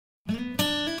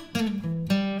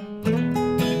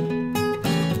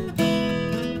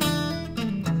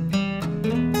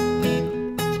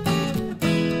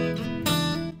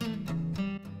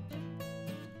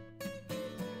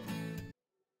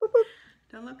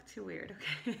look too weird,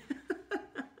 okay?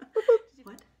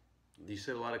 What? You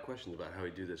said a lot of questions about how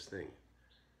we do this thing.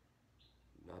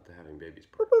 Not the having babies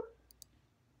part.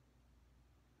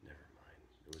 Never mind.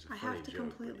 It was a funny joke. I have to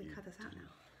completely cut this out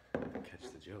now.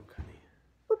 Catch the joke, honey.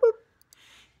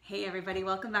 Hey everybody,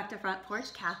 welcome back to Front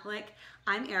Porch Catholic.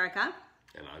 I'm Erica.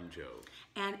 And I'm Joe.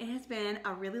 And it has been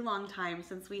a really long time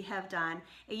since we have done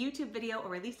a YouTube video or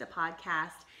released a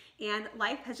podcast. And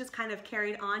life has just kind of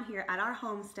carried on here at our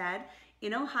homestead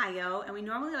in Ohio. And we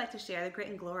normally like to share the grit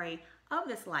and glory of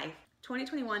this life.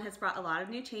 2021 has brought a lot of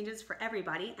new changes for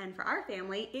everybody. And for our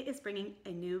family, it is bringing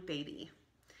a new baby.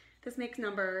 This makes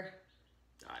number...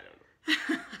 I don't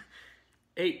know.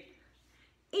 8.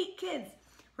 8 kids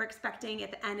we're expecting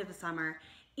at the end of the summer.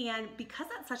 And because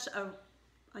that's such an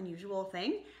unusual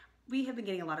thing, we have been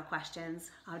getting a lot of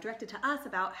questions directed to us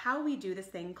about how we do this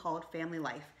thing called family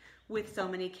life with so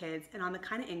many kids and on the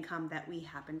kind of income that we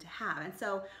happen to have. And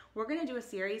so we're going to do a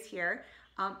series here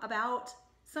about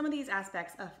some of these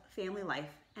aspects of family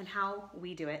life and how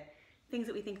we do it, things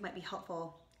that we think might be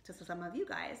helpful to some of you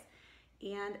guys.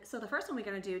 And so the first one we're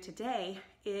going to do today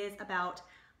is about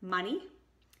money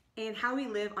and how we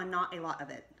live on not a lot of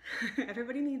it.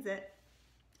 Everybody needs it,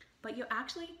 but you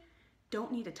actually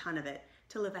don't need a ton of it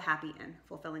to live a happy and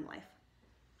fulfilling life.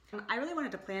 I really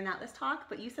wanted to plan out this talk,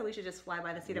 but you said we should just fly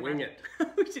by the seat of our pants.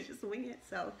 We should just wing it.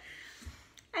 So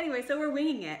anyway, so we're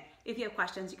winging it. If you have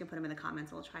questions, you can put them in the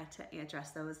comments. We'll try to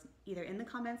address those either in the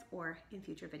comments or in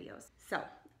future videos. So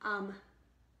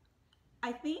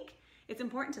I think it's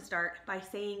important to start by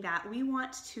saying that we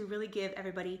want to really give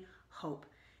everybody hope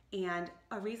and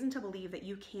a reason to believe that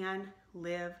you can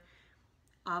live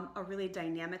a really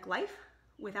dynamic life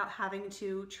without having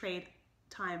to trade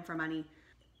time for money.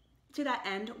 To that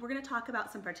end, we're going to talk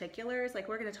about some particulars, like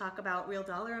we're going to talk about real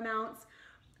dollar amounts,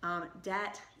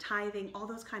 debt, tithing, all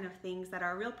those kind of things that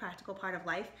are a real practical part of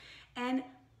life. And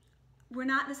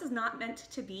this is not meant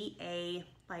to be a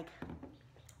like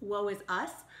woe is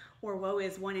us or woe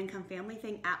is one income family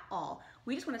thing at all.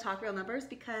 We just want to talk real numbers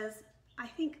because I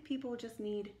think people just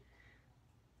need,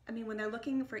 when they're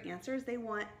looking for answers, they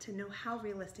want to know how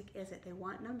realistic is it. They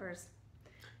want numbers.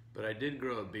 But I did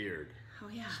grow a beard. Oh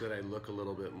yeah. So that I look a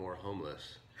little bit more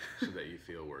homeless, so that you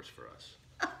feel worse for us.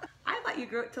 I thought you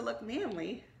grew it to look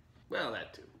manly. Well,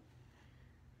 that too.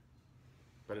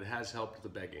 But it has helped the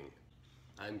begging.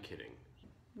 I'm kidding.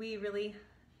 We really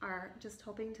are just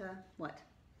hoping to, what?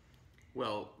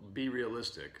 Well, be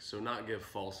realistic. So not give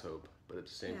false hope, but at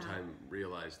the same time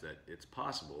realize that it's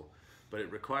possible. But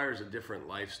it requires a different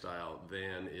lifestyle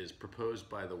than is proposed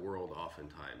by the world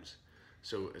oftentimes.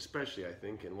 So especially, I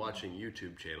think, in watching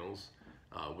YouTube channels,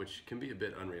 which can be a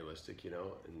bit unrealistic,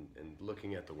 and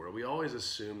looking at the world, we always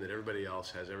assume that everybody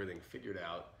else has everything figured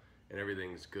out and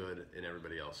everything's good in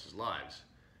everybody else's lives.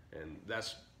 And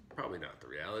that's probably not the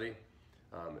reality.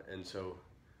 And so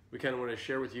we kind of want to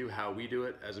share with you how we do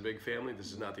it as a big family.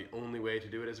 This is not the only way to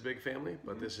do it as a big family,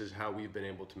 but this is how we've been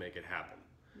able to make it happen.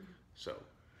 So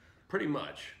pretty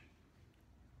much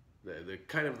the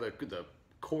kind of the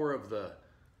core of the,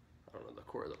 I don't know, the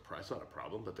core of the price, not a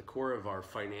problem, but the core of our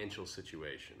financial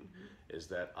situation is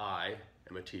that I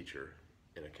am a teacher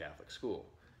in a Catholic school.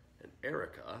 And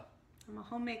Erica... I'm a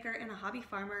homemaker and a hobby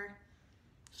farmer.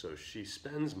 So she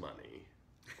spends money.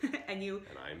 and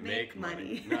I make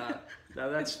money. Now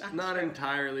that's not true.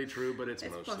 Entirely true, but it's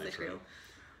mostly true.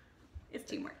 It's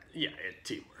teamwork. Yeah,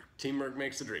 teamwork. Teamwork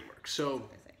makes the dream work. So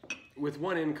with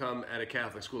one income at a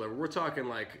Catholic school, we're talking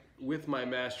like with my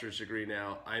master's degree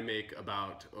now, I make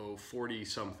about 40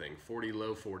 something, 40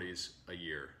 low 40s a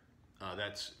year.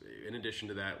 That's in addition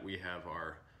to that, we have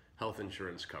our health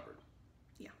insurance covered.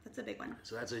 Yeah, that's a big one.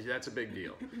 So that's a big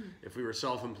deal. If we were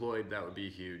self-employed, that would be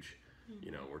huge.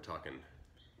 We're talking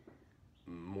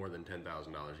more than $10,000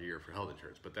 a year for health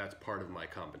insurance, but that's part of my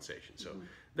compensation. So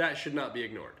that should not be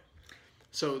ignored.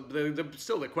 So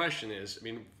still the question is,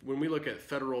 when we look at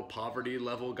federal poverty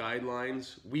level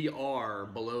guidelines, we are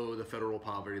below the federal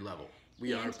poverty level.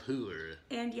 We are poor.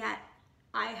 And yet,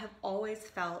 I have always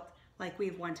felt like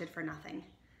we've wanted for nothing.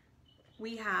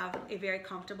 We have a very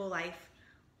comfortable life.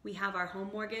 We have our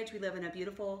home mortgage. We live in a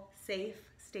beautiful, safe,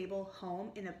 stable home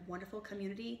in a wonderful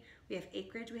community. We have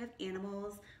acreage. We have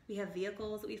animals. We have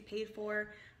vehicles that we've paid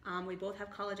for. We both have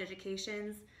college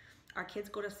educations. Our kids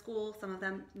go to school.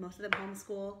 Most of them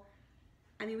homeschool.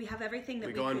 We have everything that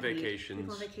we go on vacations. We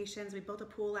go on vacations. We built a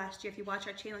pool last year. If you watch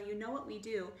our channel, you know what we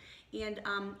do. And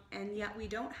yet we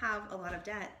don't have a lot of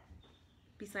debt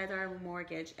besides our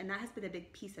mortgage, and that has been a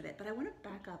big piece of it. But I want to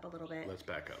back up a little bit. Let's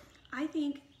back up. I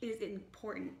think it is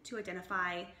important to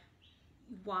identify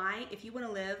why, if you want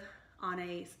to live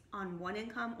on one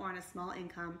income or on a small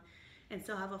income, and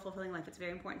still have a fulfilling life, it's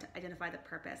very important to identify the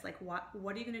purpose. Like, what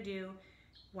are you going to do?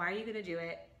 Why are you going to do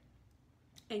it?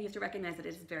 And you have to recognize that it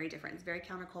is very different. It's very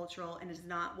countercultural, and it is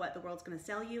not what the world's going to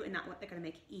sell you and not what they're going to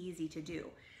make easy to do.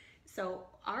 So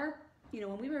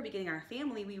when we were beginning our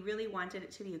family, we really wanted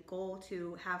it to be a goal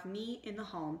to have me in the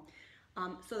home,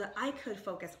 so that I could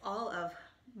focus all of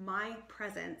my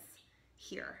presence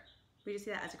here. We just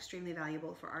see that as extremely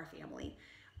valuable for our family.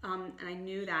 And I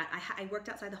knew that I worked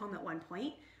outside the home at one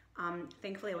point.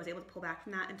 Thankfully, I was able to pull back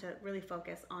from that and to really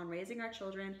focus on raising our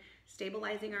children,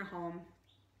 stabilizing our home,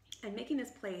 and making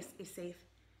this place a safe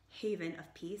haven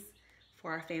of peace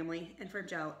for our family and for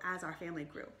Joe as our family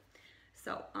grew.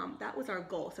 So that was our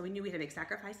goal. So we knew we had to make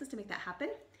sacrifices to make that happen,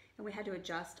 and we had to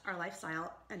adjust our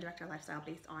lifestyle and direct our lifestyle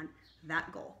based on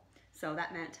that goal. So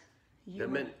that meant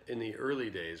in the early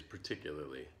days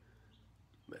particularly,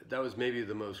 that was maybe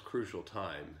the most crucial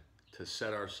time to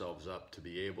set ourselves up to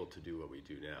be able to do what we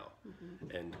do now.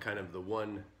 And kind of the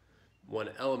one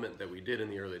element that we did in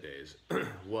the early days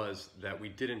was that we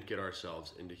didn't get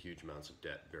ourselves into huge amounts of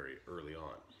debt very early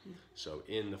on. So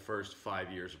in the first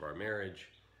 5 years of our marriage,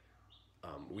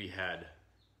 we had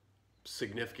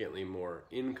significantly more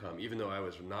income, even though I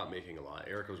was not making a lot.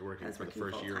 Erica was working for the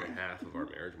first year and a half of our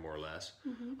marriage, more or less.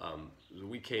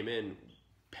 We came in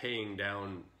paying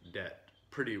down debt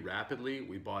pretty rapidly.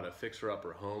 We bought a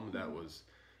fixer-upper home that was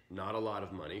not a lot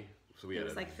of money. So we had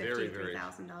a like very,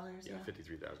 $53,000. Yeah,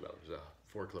 $53,000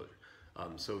 foreclosure.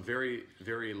 So very,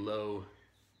 very low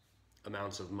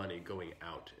amounts of money going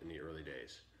out in the early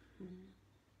days,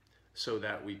 so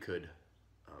that we could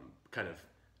kind of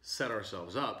set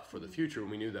ourselves up for the future when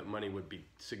we knew that money would be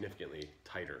significantly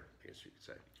tighter, I guess you could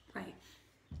say. Right.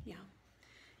 Yeah.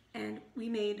 And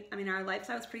our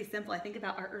lifestyle was pretty simple. I think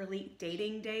about our early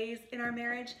dating days in our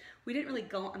marriage. We didn't really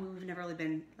we've never really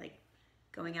been like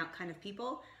going out kind of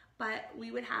people, but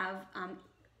we would have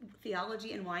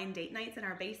theology and wine date nights in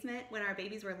our basement when our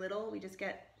babies were little. We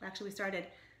started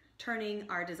turning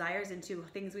our desires into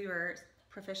things we were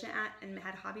proficient at and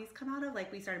had hobbies come out of.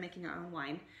 Like, we started making our own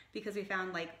wine because we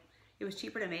found like it was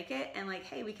cheaper to make it, and like,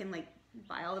 hey, we can like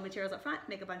buy all the materials up front,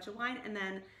 make a bunch of wine, and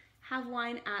then have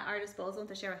wine at our disposal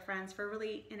to share with friends for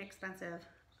really inexpensive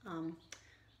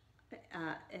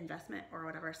investment or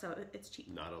whatever. So it's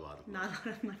cheap. Not a lot of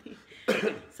money.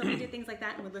 So we did things like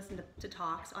that and would listen to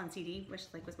talks on CD, which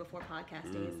like was before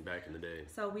podcast days. Back in the day.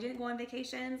 So we didn't go on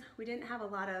vacations. We didn't have a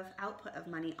lot of output of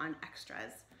money on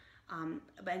extras,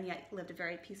 and yet lived a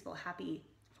very peaceful, happy,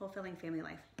 fulfilling family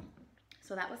life.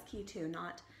 So that was key too,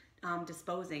 not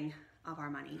disposing of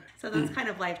our money. So those kind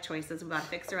of life choices. We bought a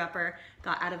fixer-upper,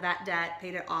 got out of that debt,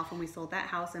 paid it off when we sold that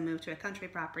house and moved to a country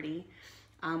property.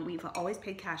 We've always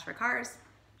paid cash for cars,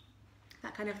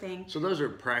 that kind of thing. So those are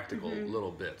practical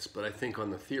little bits, but I think on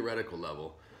the theoretical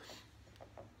level,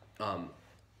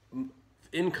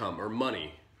 income or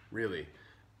money, really,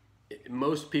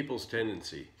 most people's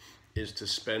tendency is to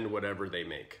spend whatever they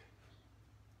make.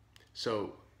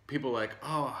 So people are like,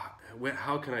 oh,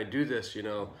 how can I do this?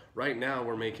 Right now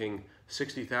we're making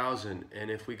 $60,000,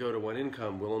 and if we go to one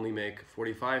income, we'll only make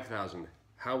 $45,000.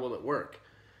 How will it work?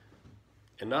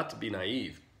 And not to be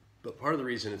naive, but part of the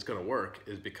reason it's going to work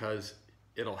is because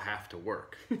it'll have to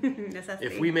work.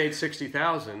 If we made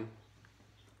 $60,000,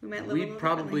 we'd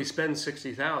probably spend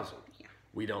 $60,000. Yeah.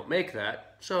 We don't make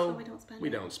that, so we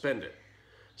don't spend it.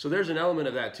 So there's an element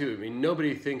of that too. I mean,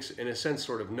 nobody thinks, in a sense,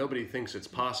 nobody thinks it's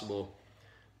possible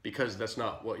because that's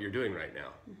not what you're doing right now.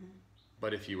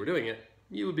 But if you were doing it,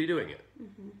 you would be doing it.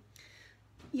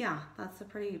 Yeah, that's a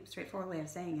pretty straightforward way of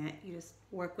saying it. You just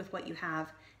work with what you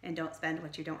have and don't spend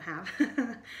what you don't have.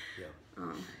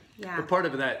 But part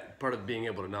of being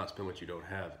able to not spend what you don't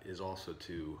have is also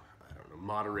to,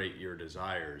 moderate your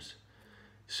desires.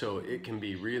 So it can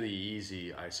be really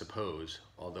easy, I suppose,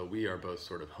 although we are both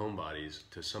sort of homebodies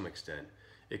to some extent,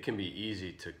 it can be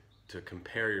easy to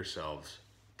compare yourselves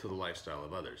to the lifestyle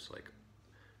of others. Like,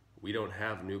 we don't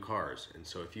have new cars, and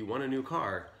so if you want a new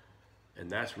car, and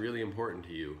that's really important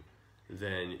to you,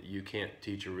 then you can't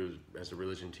teach as a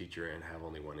religion teacher and have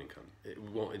only one income.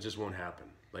 It just won't happen.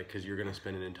 Like, because you're going to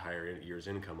spend an entire year's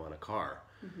income on a car.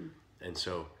 And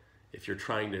so if you're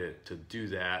trying to do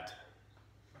that,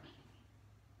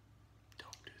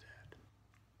 don't do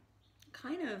that.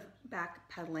 Kind of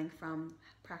backpedaling from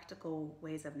practical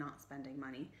ways of not spending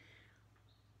money,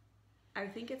 I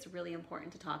think it's really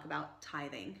important to talk about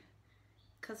tithing.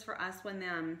 Because for us, when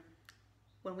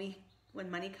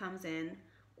money comes in,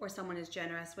 or someone is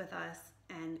generous with us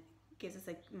and gives us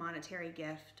a monetary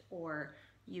gift, or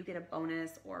you get a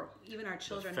bonus, or even our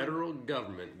children. The federal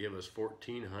government give us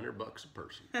 $1,400 a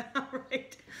person.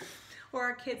 Right. or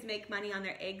our kids make money on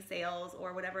their egg sales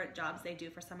or whatever jobs they do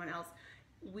for someone else,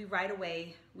 we right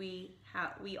away, we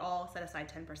all set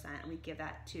aside 10% and we give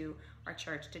that to our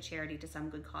church, to charity, to some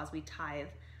good cause. We tithe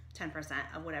 10%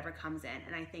 of whatever comes in.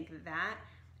 And I think that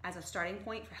as a starting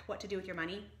point for what to do with your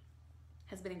money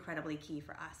has been incredibly key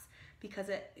for us, because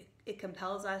it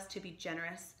compels us to be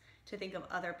generous, to think of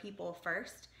other people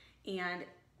first, and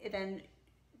it then,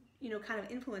 kind of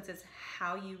influences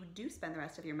how you do spend the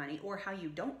rest of your money or how you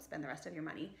don't spend the rest of your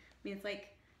money. I mean, it's like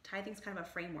tithing's kind of a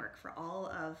framework for all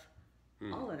of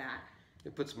that.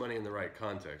 It puts money in the right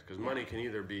context, because money can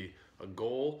either be a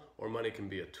goal or money can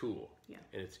be a tool. Yeah.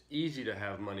 And it's easy to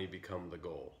have money become the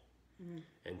goal.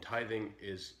 And tithing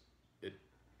is, it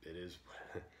is,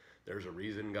 there's a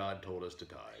reason God told us to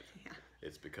tithe. Yeah.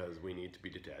 It's because we need to be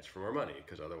detached from our money,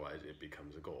 because otherwise it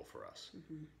becomes a goal for us.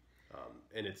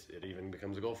 And it even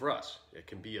becomes a goal for us. It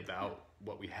can be about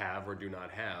what we have or do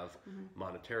not have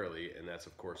monetarily, and that's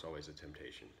of course always a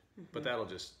temptation. But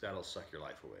that'll suck your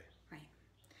life away. Right.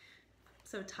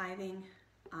 So tithing,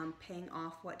 paying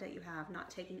off what debt you have, not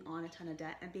taking on a ton of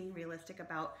debt, and being realistic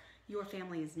about your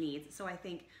family's needs. So I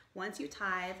think once you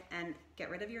tithe and get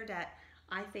rid of your debt,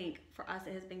 I think for us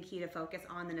it has been key to focus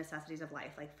on the necessities of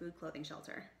life, like food, clothing,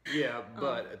 shelter. Yeah,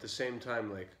 but at the same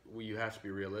time, you have to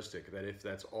be realistic that if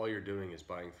that's all you're doing is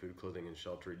buying food, clothing, and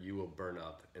shelter, you will burn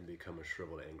up and become a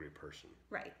shriveled, angry person.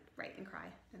 Right, and cry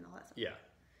and all that stuff. Yeah,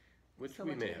 which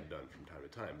we may have done from time to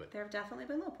time, but there have definitely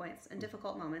been low points and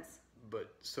difficult moments.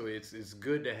 But so it's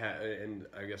good to have, and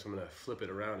I guess I'm going to flip it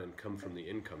around and come from the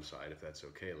income side, if that's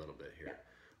okay, a little bit here.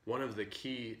 Yeah. One of the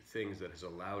key things that has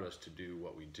allowed us to do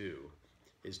what we do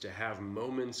is to have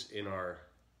moments in our,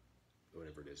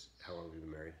 whatever it is, how long have we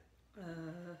been married?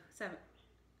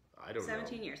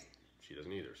 17 years. She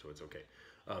doesn't either, so it's okay.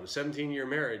 17-year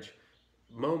marriage,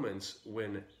 moments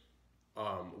when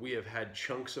we have had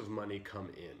chunks of money come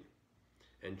in.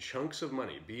 And chunks of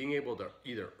money, being able to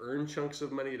either earn chunks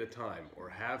of money at a time or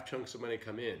have chunks of money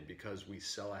come in because we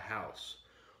sell a house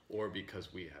or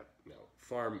because we have,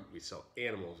 farm, we sell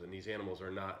animals, and these animals are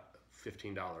not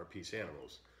 $15 a piece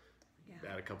animals.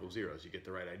 Add a couple of zeros, you get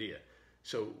the right idea.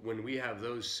 So when we have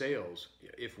those sales,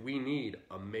 if we need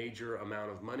a major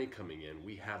amount of money coming in,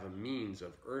 we have a means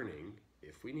of earning,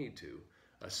 if we need to,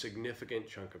 a significant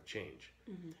chunk of change.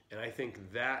 And I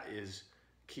think that is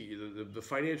key. The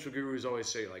financial gurus always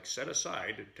say, set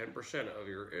aside 10% of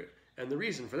your, and the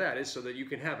reason for that is so that you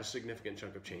can have a significant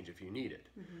chunk of change if you need it.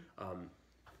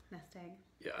 Nest egg.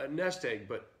 Yeah, a nest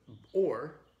egg,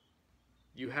 or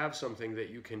you have something that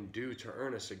you can do to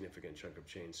earn a significant chunk of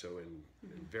change. So in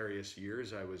various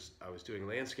years, I was doing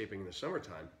landscaping in the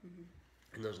summertime,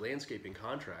 and those landscaping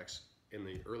contracts in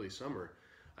the early summer,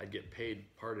 I'd get paid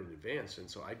part in advance, and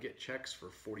so I'd get checks for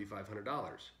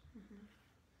 $4,500.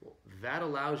 Well, that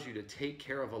allows you to take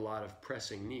care of a lot of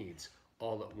pressing needs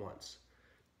all at once,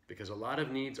 because a lot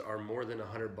of needs are more than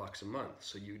 $100 a month.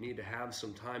 So you need to have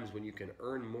some times when you can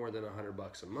earn more than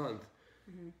 $100 a month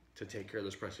to take care of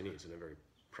those pressing needs in a very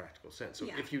practical sense. So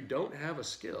if you don't have a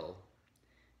skill,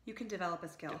 you can develop a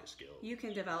skill. You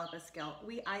can develop a skill.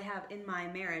 I have in my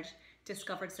marriage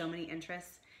discovered so many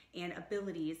interests and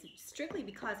abilities strictly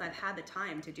because I've had the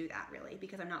time to do that, really,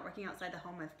 because I'm not working outside the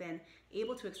home. I've been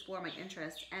able to explore my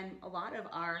interests, and a lot of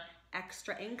our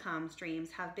extra income streams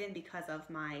have been because of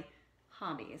my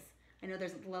hobbies. I know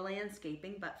there's the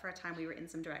landscaping, but for a time we were in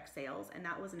some direct sales, and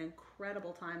that was an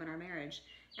incredible time in our marriage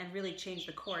and really changed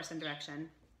the course and direction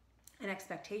and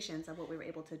expectations of what we were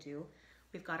able to do.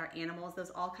 We've got our animals. Those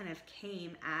all kind of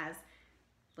came as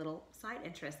little side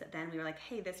interests that then we were like,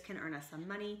 hey, this can earn us some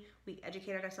money. We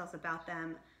educated ourselves about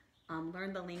them,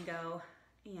 learned the lingo,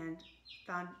 and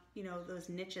found, those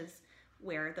niches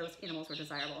where those animals were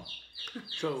desirable.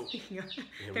 So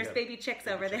there's baby chicks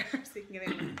over there. Speaking of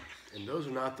animals. And those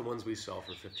are not the ones we sell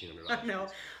for $1,500. No.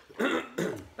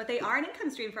 But they are an income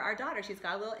stream for our daughter. She's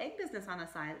got a little egg business on the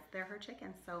side. They're her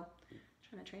chickens. So I'm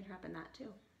trying to train her up in that too.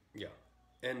 Yeah.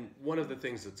 And one of the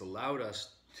things that's allowed us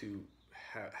to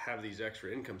have these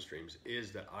extra income streams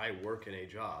is that I work in a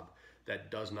job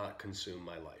that does not consume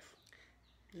my life.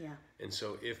 Yeah. And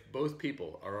so if both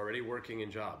people are already working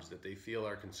in jobs that they feel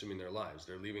are consuming their lives,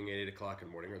 they're leaving at 8 o'clock in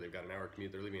the morning, or they've got an hour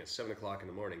commute, they're leaving at 7 o'clock in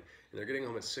the morning, and they're getting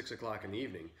home at 6 o'clock in the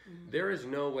evening, there is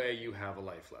no way you have a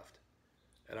life left.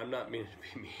 And I'm not meaning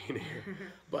to be mean here,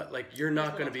 but you're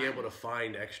not going to be able to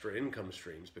find extra income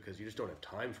streams because you just don't have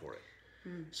time for it.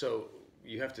 So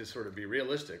you have to sort of be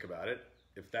realistic about it.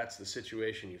 If that's the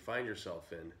situation you find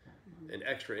yourself in, an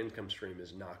extra income stream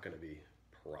is not going to be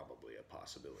probably a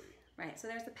possibility. Right. So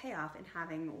there's the payoff in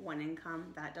having one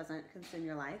income that doesn't consume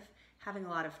your life, having a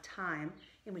lot of time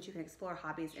in which you can explore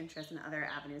hobbies, interests, and other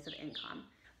avenues of income.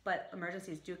 But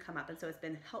emergencies do come up, and so it's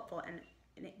been helpful, and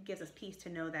it gives us peace to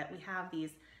know that we have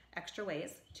these extra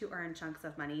ways to earn chunks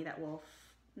of money that will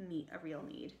meet a real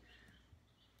need.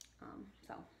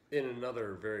 In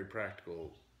another very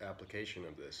practical application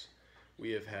of this,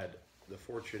 we have had the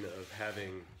fortune of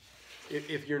having,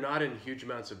 if you're not in huge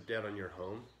amounts of debt on your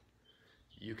home,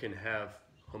 you can have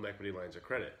home equity lines of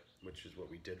credit, which is what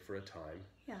we did for a time.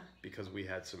 Yeah. Because we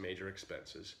had some major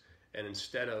expenses. And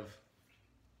instead of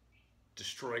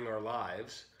destroying our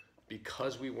lives,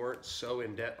 because we weren't so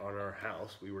in debt on our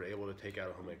house, we were able to take out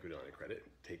a home equity line of credit,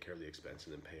 take care of the expense,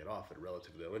 and then pay it off at a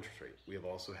relatively low interest rate. We have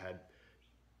also had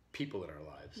people in our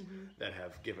lives that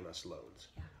have given us loans.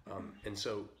 Yeah. And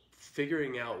so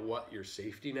figuring out what your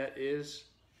safety net is,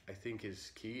 I think,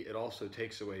 is key. It also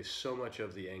takes away so much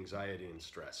of the anxiety and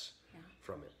stress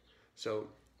from it. So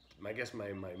I guess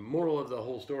my moral of the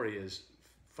whole story is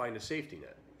find a safety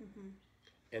net.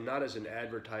 And not as an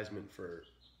advertisement for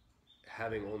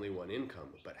having only one income,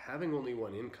 but having only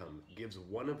one income gives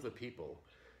one of the people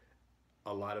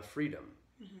a lot of freedom.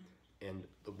 And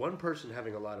the one person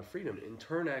having a lot of freedom in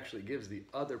turn actually gives the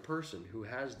other person who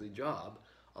has the job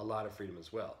a lot of freedom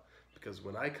as well. Because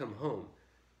when I come home,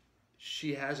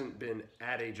 she hasn't been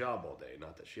at a job all day.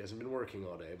 Not that she hasn't been working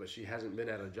all day, but she hasn't been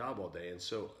at a job all day. And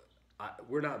so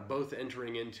we're not both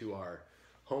entering into our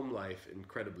home life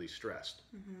incredibly stressed.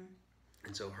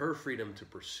 And so her freedom to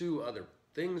pursue other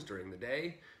things during the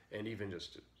day and even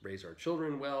just to raise our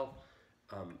children well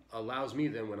allows me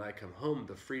then, when I come home,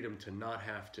 the freedom to not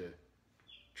have to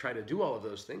try to do all of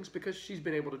those things because she's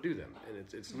been able to do them. And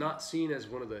it's not seen as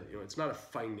one of the, it's not a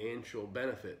financial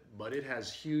benefit, but it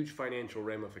has huge financial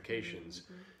ramifications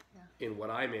in what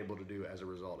I'm able to do as a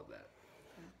result of that.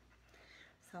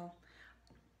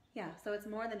 So it's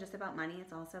more than just about money.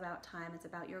 It's also about time. It's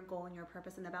about your goal and your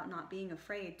purpose, and about not being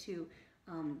afraid to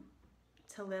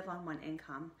live on one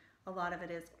income. A lot of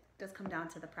it does come down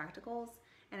to the practicals,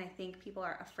 and I think people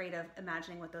are afraid of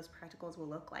imagining what those practicals will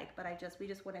look like. But we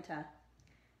just wanted to,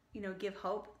 give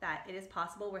hope that it is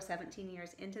possible. We're 17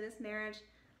 years into this marriage.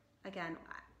 Again,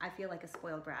 I feel like a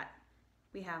spoiled brat.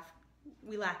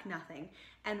 We lack nothing,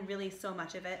 and really so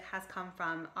much of it has come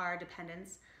from our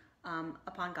dependence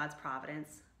upon God's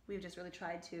providence. We've just really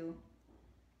tried to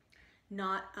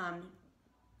not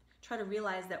try to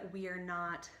realize that we are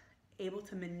not able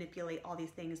to manipulate all these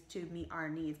things to meet our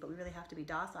needs, but we really have to be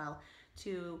docile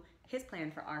to His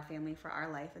plan for our family, for our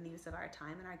life, and the use of our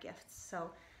time and our gifts.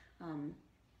 So,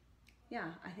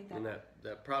 I think that... And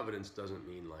that providence doesn't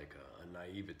mean like a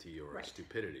naivety or a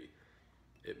stupidity.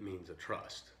 It means a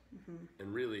trust.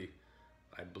 And really,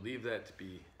 I believe that to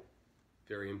be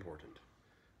very important.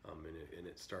 And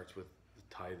it starts with the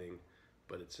tithing,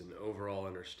 but it's an overall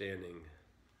understanding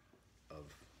of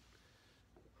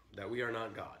that we are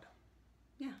not God.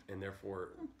 Yeah. And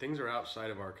therefore, things are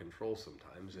outside of our control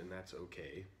sometimes, and that's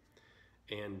okay.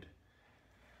 And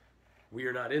we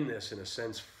are not in this in a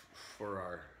sense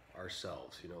for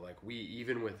ourselves. Like we,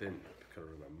 even within kind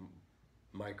of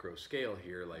a micro scale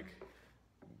here, like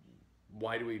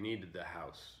why do we need the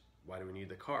house? Why do we need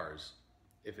the cars?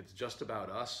 If it's just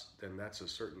about us, then that's a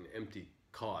certain empty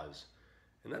cause.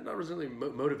 And that doesn't really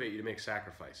motivate you to make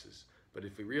sacrifices. But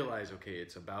if we realize, okay,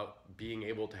 it's about being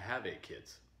able to have 8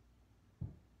 kids,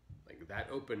 like that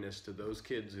openness to those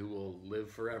kids who will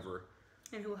live forever.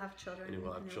 And who will have children. And who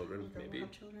will have children, maybe. Will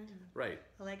have children, right.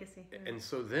 A legacy. And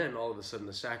so then all of a sudden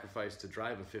the sacrifice to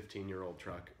drive a 15-year-old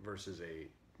truck versus a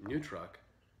new truck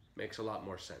makes a lot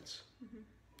more sense.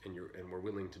 And we're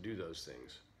willing to do those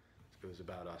things. If it was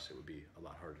about us, it would be a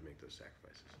lot harder to make those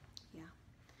sacrifices. Yeah.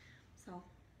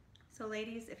 So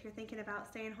ladies, if you're thinking about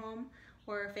staying home,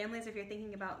 or families, if you're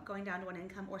thinking about going down to one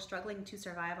income or struggling to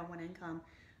survive on one income,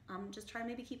 just try to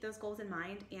maybe keep those goals in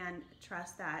mind and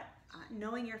trust that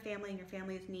knowing your family and your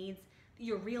family's needs,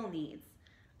 your real needs,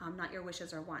 not your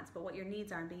wishes or wants, but what your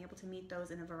needs are, and being able to meet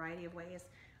those in a variety of ways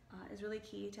is really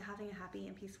key to having a happy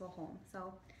and peaceful home.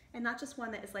 So, and not just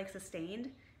one that is like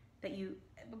sustained,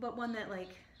 but one that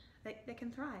that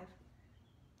can thrive.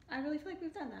 I really feel like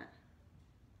we've done that.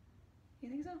 You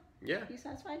think so? Yeah. You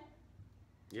satisfied?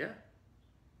 Yeah.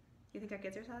 You think our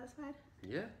kids are satisfied?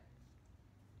 Yeah.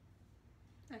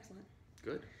 Excellent.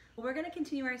 Good. Well, we're going to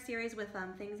continue our series with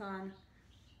things on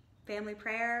family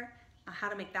prayer, how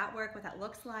to make that work, what that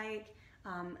looks like,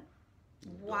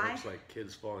 why. It looks like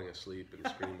kids falling asleep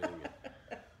and screaming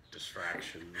and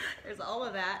distraction. There's all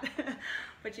of that,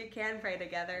 but you can pray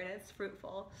together and it's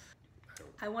fruitful.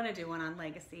 I want to do one on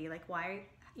legacy, like why,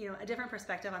 a different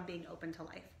perspective on being open to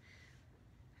life.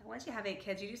 Once you have 8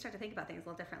 kids, you do start to think about things a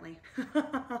little differently.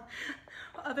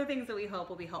 Other things that we hope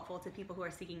will be helpful to people who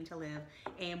are seeking to live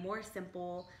a more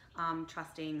simple,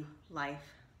 trusting life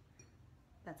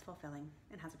that's fulfilling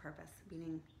and has a purpose.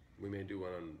 Meaning, we may do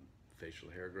one on facial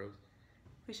hair growth.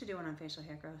 We should do one on facial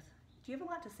hair growth. Do you have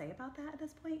a lot to say about that at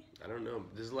this point? I don't know.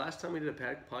 This is the last time we did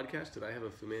a podcast. Did I have a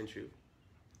Fu Manchu?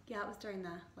 Yeah, it was during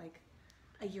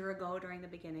a year ago during the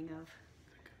beginning of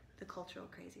the cultural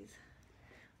crazies.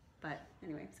 But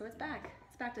anyway, so it's back.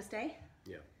 It's back to stay?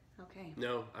 Yeah. Okay.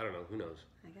 No, I don't know. Who knows?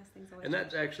 I guess things always And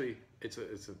that's change. actually, it's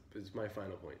my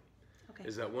final point. Okay.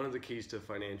 Is that one of the keys to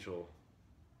financial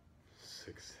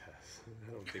success?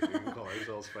 I don't think we can call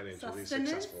ourselves financially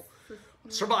successful.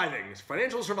 Surviving.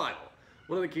 Financial survival.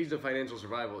 One of the keys to financial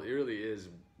survival, it really is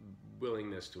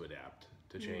willingness to adapt,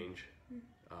 to change,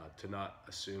 to not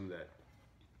assume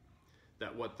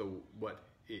that what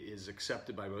is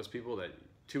accepted by most people, that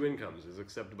 2 incomes is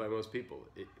accepted by most people,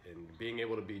 and being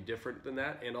able to be different than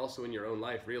that, and also in your own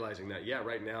life realizing that, yeah,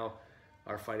 right now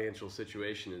our financial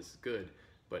situation is good,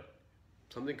 but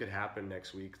something could happen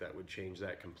next week that would change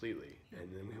that completely,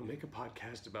 and then we'll make a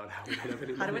podcast about how we don't have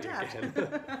any money again.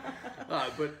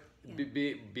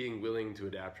 But being willing to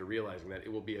adapt, or realizing that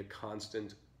it will be a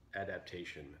constant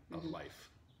adaptation of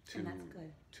life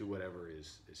to whatever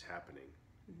is happening.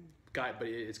 But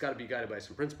it's got to be guided by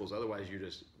some principles. Otherwise, you're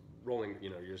just rolling.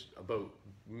 You're just a boat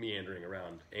meandering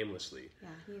around aimlessly. Yeah,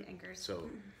 you need anchors. So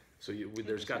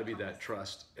there's got to be that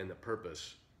trust and the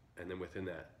purpose, and then within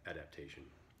that, adaptation.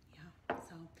 Yeah.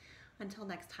 So until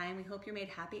next time, we hope you're made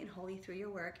happy and holy through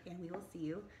your work, and we will see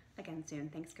you again soon.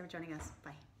 Thanks for joining us.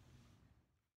 Bye.